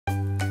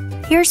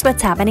Here's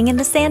what's happening in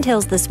the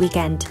Sandhills this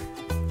weekend.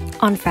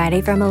 On Friday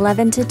from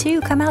 11 to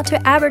 2, come out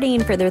to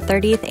Aberdeen for their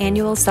 30th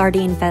annual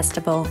Sardine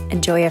Festival.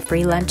 Enjoy a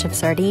free lunch of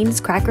sardines,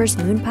 crackers,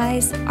 moon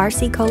pies,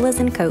 RC Colas,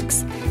 and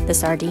Cokes. The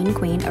Sardine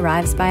Queen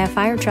arrives by a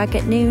fire truck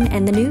at noon,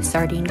 and the new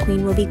Sardine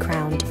Queen will be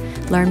crowned.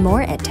 Learn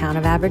more at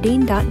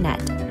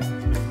townofaberdeen.net.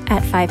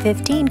 At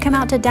 5:15, come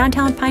out to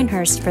downtown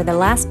Pinehurst for the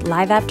last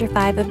Live After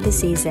 5 of the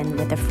season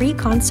with a free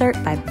concert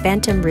by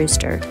Bantam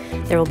Rooster.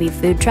 There will be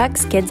food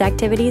trucks, kids'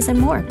 activities, and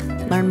more.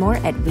 Learn more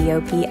at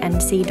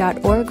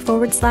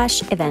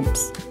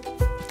vopnc.org/events.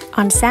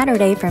 On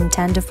Saturday from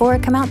 10 to 4,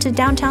 come out to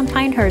downtown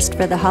Pinehurst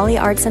for the Holly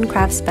Arts and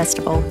Crafts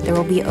Festival. There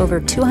will be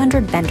over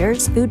 200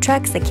 vendors, food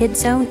trucks, a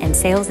kids zone, and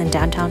sales in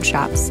downtown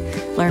shops.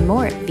 Learn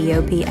more at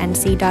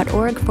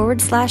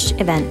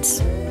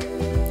vopnc.org/events.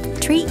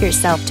 Treat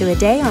yourself to a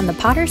day on the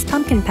Potter's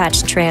Pumpkin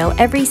Patch Trail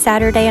every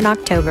Saturday in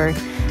October.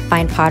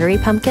 Find pottery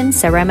pumpkins,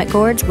 ceramic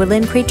gourds,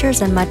 woodland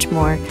creatures, and much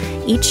more.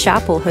 Each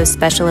shop will host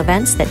special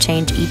events that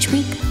change each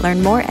week.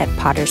 Learn more at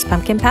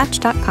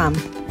potterspumpkinpatch.com.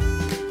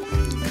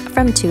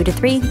 From 2 to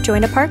 3,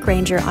 join a park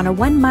ranger on a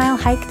 1-mile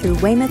hike through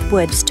Weymouth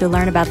Woods to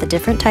learn about the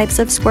different types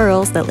of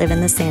squirrels that live in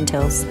the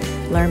Sandhills.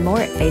 Learn more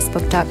at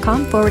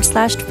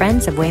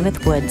facebook.com/Friends of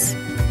Weymouth Woods.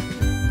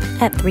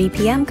 At 3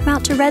 p.m., come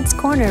out to Red's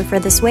Corner for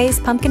the Sway's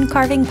Pumpkin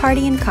Carving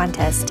Party and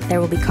Contest. There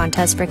will be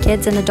contests for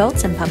kids and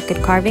adults, and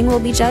pumpkin carving will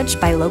be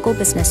judged by local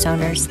business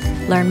owners.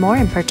 Learn more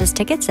and purchase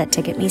tickets at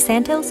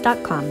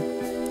ticketmesandhills.com.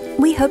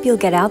 We hope you'll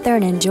get out there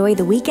and enjoy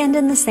the weekend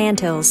in the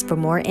Sandhills. For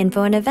more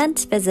info and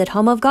events, visit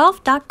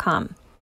homeofgolf.com.